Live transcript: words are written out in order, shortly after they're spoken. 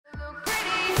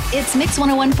It's Mix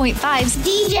 101.5's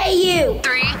DJU.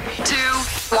 3, 2,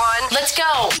 1, let's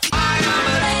go. I am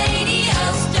a radio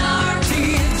star.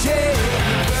 DJ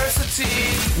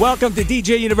University. Welcome to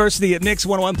DJ University at Mix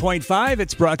 101.5.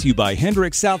 It's brought to you by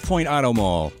Hendricks South Point Auto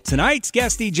Mall. Tonight's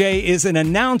guest DJ is an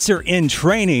announcer in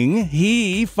training.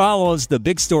 He follows the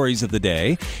big stories of the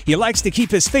day. He likes to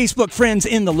keep his Facebook friends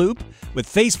in the loop with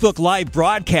Facebook Live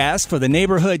broadcast for the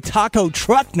neighborhood taco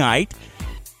truck night.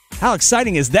 How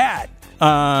exciting is that?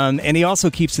 And he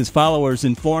also keeps his followers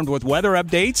informed with weather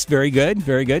updates. Very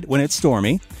good, when it's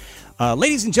stormy.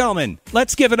 Ladies and gentlemen,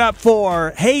 let's give it up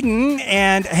for Hayden.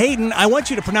 And Hayden, I want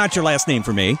you to pronounce your last name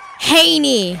for me.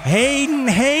 Haney. Hayden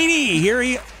Haney. Here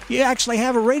you actually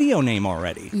have a radio name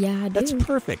already. Yeah, I do. That's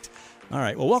perfect. All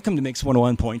right, well, welcome to Mix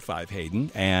 101.5, Hayden.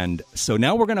 And so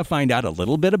now we're going to find out a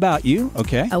little bit about you,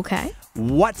 okay? Okay.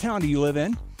 What town do you live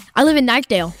in? I live in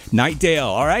Knightdale. Knightdale,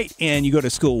 all right. And you go to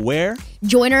school where?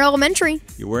 Joyner Elementary.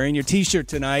 You're wearing your T-shirt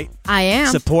tonight. I am.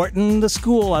 Supporting the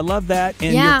school. I love that.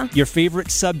 And Yeah. your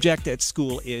favorite subject at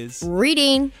school is?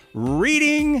 Reading.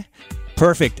 Reading.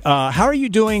 Perfect. How are you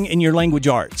doing in your language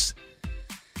arts?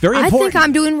 Very I important. think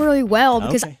I'm doing really well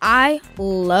because Okay. I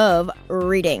love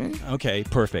reading. Okay,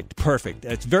 perfect.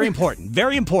 That's very important.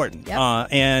 Very important. Yep.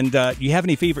 And you have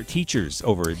any favorite teachers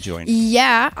over at Joyner?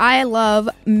 Yeah, I love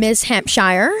Miss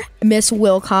Hampshire, Miss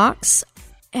Wilcox,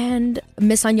 and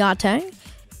Miss Anyate.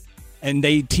 And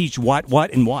they teach what,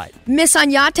 and what? Miss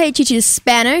Anyate teaches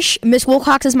Spanish, Miss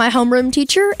Wilcox is my homeroom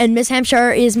teacher, and Miss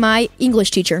Hampshire is my English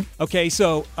teacher. Okay,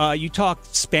 so you talk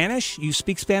Spanish? You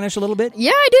speak Spanish a little bit?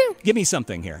 Yeah, I do. Give me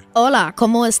something here. Hola,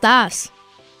 ¿cómo estás?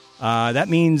 That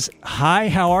means, hi,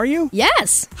 how are you?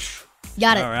 Yes.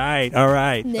 Got it. All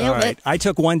right. Nailed it. I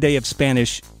took one day of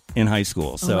Spanish in high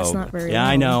school, so that's not very yeah,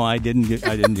 well. I know I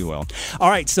didn't do well. All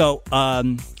right, so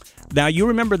now you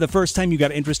remember the first time you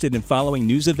got interested in following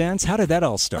news events? How did that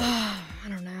all start? I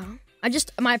don't know.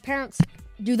 My parents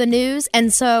do the news,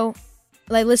 and so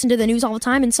they listen to the news all the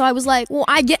time, and so I was like,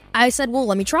 I said,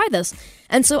 let me try this.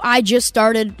 And so I just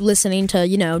started listening to,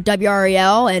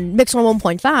 WREL and Mix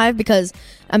 101.5 because,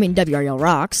 WREL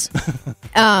rocks.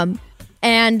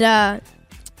 And I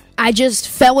just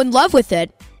fell in love with it.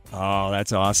 Oh,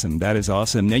 that's awesome. That is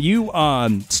awesome. Now, you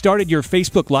started your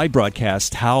Facebook Live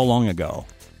broadcast how long ago?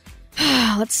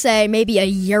 Let's say maybe a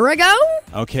year ago.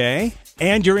 Okay.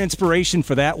 And your inspiration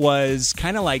for that was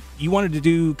kind of like, you wanted to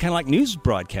do kind of like news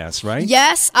broadcasts, right?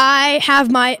 Yes, I have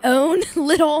my own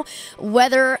little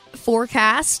weather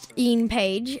forecasting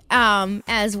page,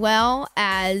 as well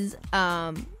as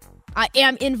I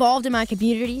am involved in my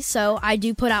community, so I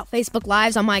do put out Facebook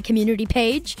Lives on my community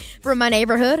page from my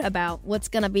neighborhood about what's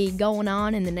going to be going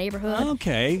on in the neighborhood.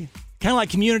 Okay. Kind of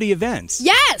like community events.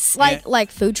 Yes,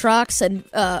 like food trucks and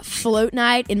float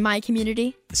night in my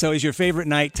community. So is your favorite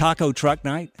night taco truck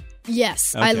night?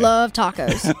 Yes, Okay. I love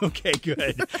tacos. Okay,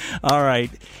 good. All right.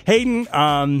 Hayden,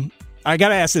 I got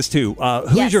to ask this too.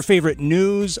 Who's Yes. your favorite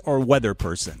news or weather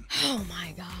person? Oh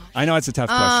my gosh. I know it's a tough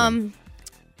question.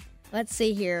 Let's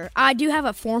see here. I do have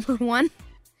a former one.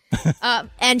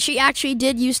 And she actually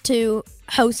did used to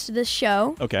host this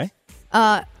show. Okay.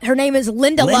 Her name is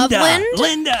Linda Loveland.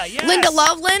 Linda, yes. Linda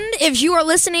Loveland, if you are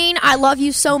listening, I love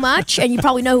you so much, and you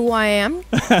probably know who I am.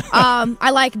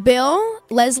 I like Bill,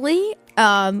 Leslie,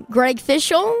 Greg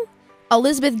Fishel,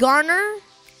 Elizabeth Garner,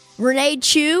 Renee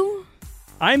Chu.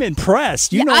 I'm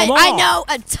impressed. You know them all. I know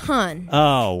a ton.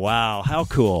 Oh, wow. How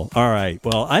cool. All right.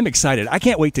 Well, I'm excited. I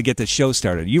can't wait to get the show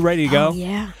started. You ready to go? Oh,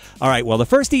 yeah. All right. Well, the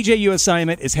first DJU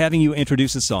assignment is having you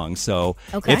introduce a song. So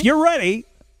Okay. if you're ready,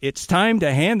 it's time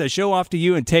to hand the show off to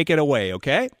you and take it away,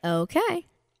 okay? Okay.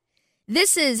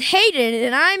 This is Hayden,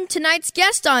 and I'm tonight's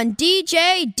guest on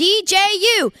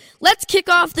DJU. Let's kick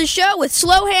off the show with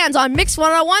Slow Hands on Mix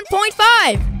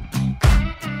 101.5.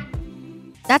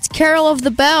 That's Carol of the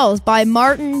Bells by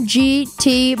Martin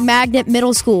G.T. Magnet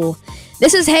Middle School.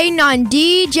 This is Hayden on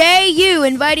DJU,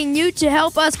 inviting you to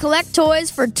help us collect toys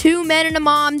for Two Men and a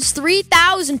Mom's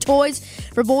 3,000 toys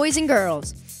for boys and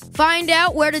girls. Find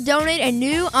out where to donate a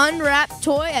new unwrapped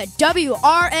toy at WRALFM.com.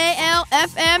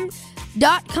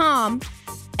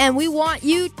 And we want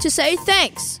you to say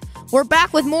thanks. We're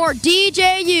back with more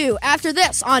DJU after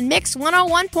this on Mix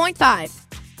 101.5.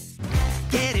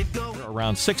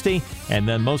 Around 60, and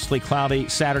then mostly cloudy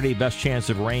Saturday. Best chance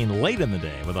of rain late in the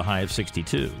day with a high of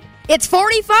 62. It's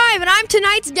 45, and I'm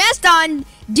tonight's guest on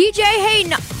DJ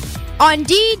Hayden on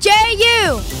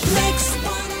DJU. Mix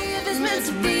one is meant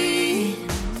to be.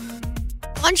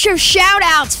 Bunch of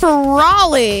shout-outs for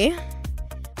Raleigh.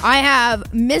 I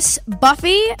have Miss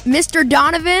Buffy, Mr.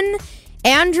 Donovan,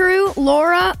 Andrew,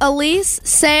 Laura, Elise,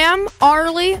 Sam,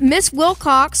 Arlie, Miss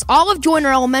Wilcox, all of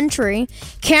Joyner Elementary,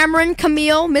 Cameron,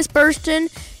 Camille, Miss Burston,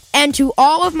 and to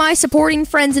all of my supporting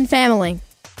friends and family.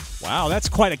 Wow, that's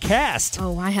quite a cast.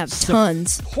 Oh, I have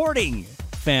tons. Supporting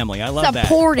family. I love that.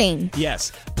 Supporting.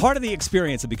 Yes. Part of the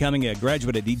experience of becoming a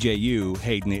graduate at DJU,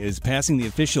 Hayden, is passing the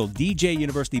official DJ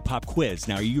University Pop Quiz.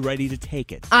 Now, are you ready to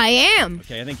take it? I am.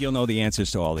 Okay, I think you'll know the answers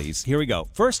to all these. Here we go.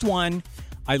 First one.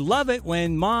 I love it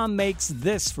when Mom makes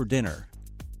this for dinner.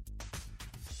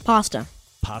 Pasta.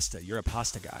 Pasta. You're a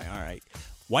pasta guy. All right.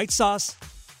 White sauce,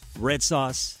 red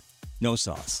sauce, no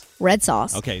sauce. Red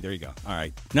sauce. Okay, there you go. All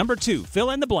right. Number 2. Fill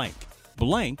in the blank.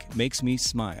 Blank makes me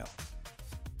smile.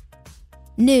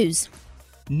 News.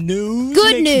 News.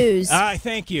 Good news.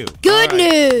 Thank you. Good All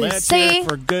right. news. Let's See? hear it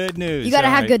for good news. You got to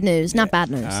All have right. good news, not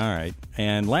bad news. All right.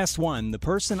 And last one. The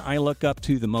person I look up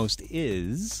to the most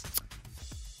is...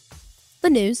 The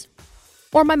news.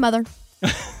 Or my mother.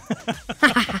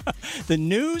 The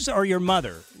news or your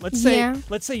mother? Let's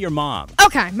say your mom.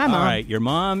 Okay, my mom. All right, your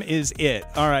mom is it.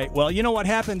 All right, well, you know what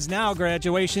happens now?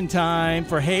 Graduation time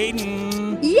for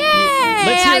Hayden. Yay!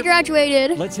 I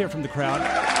graduated. Let's hear from the crowd.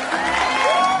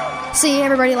 See,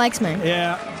 everybody likes me.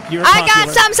 Yeah, you're I popular. got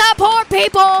some support,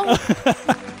 people.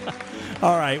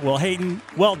 All right, well, Hayden,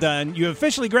 well done. You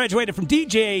officially graduated from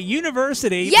DJ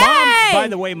University. Yay! Mom, by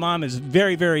the way, Mom is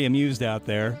very, very amused out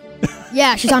there.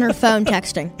 Yeah, she's on her phone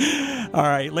texting. All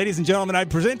right, ladies and gentlemen, I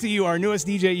present to you our newest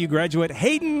DJU graduate,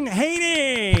 Hayden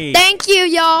Haney. Thank you,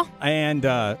 y'all. And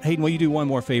Hayden, will you do one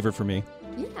more favor for me?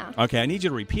 Yeah. Okay, I need you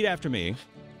to repeat after me.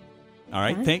 All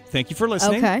right, thank you for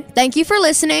listening. Okay. Thank you for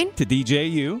listening To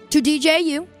DJU. to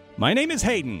DJU. My name is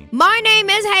Hayden. My name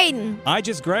is Hayden. I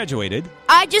just graduated,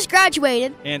 I just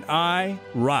graduated, and I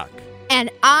rock. and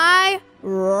I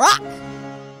rock.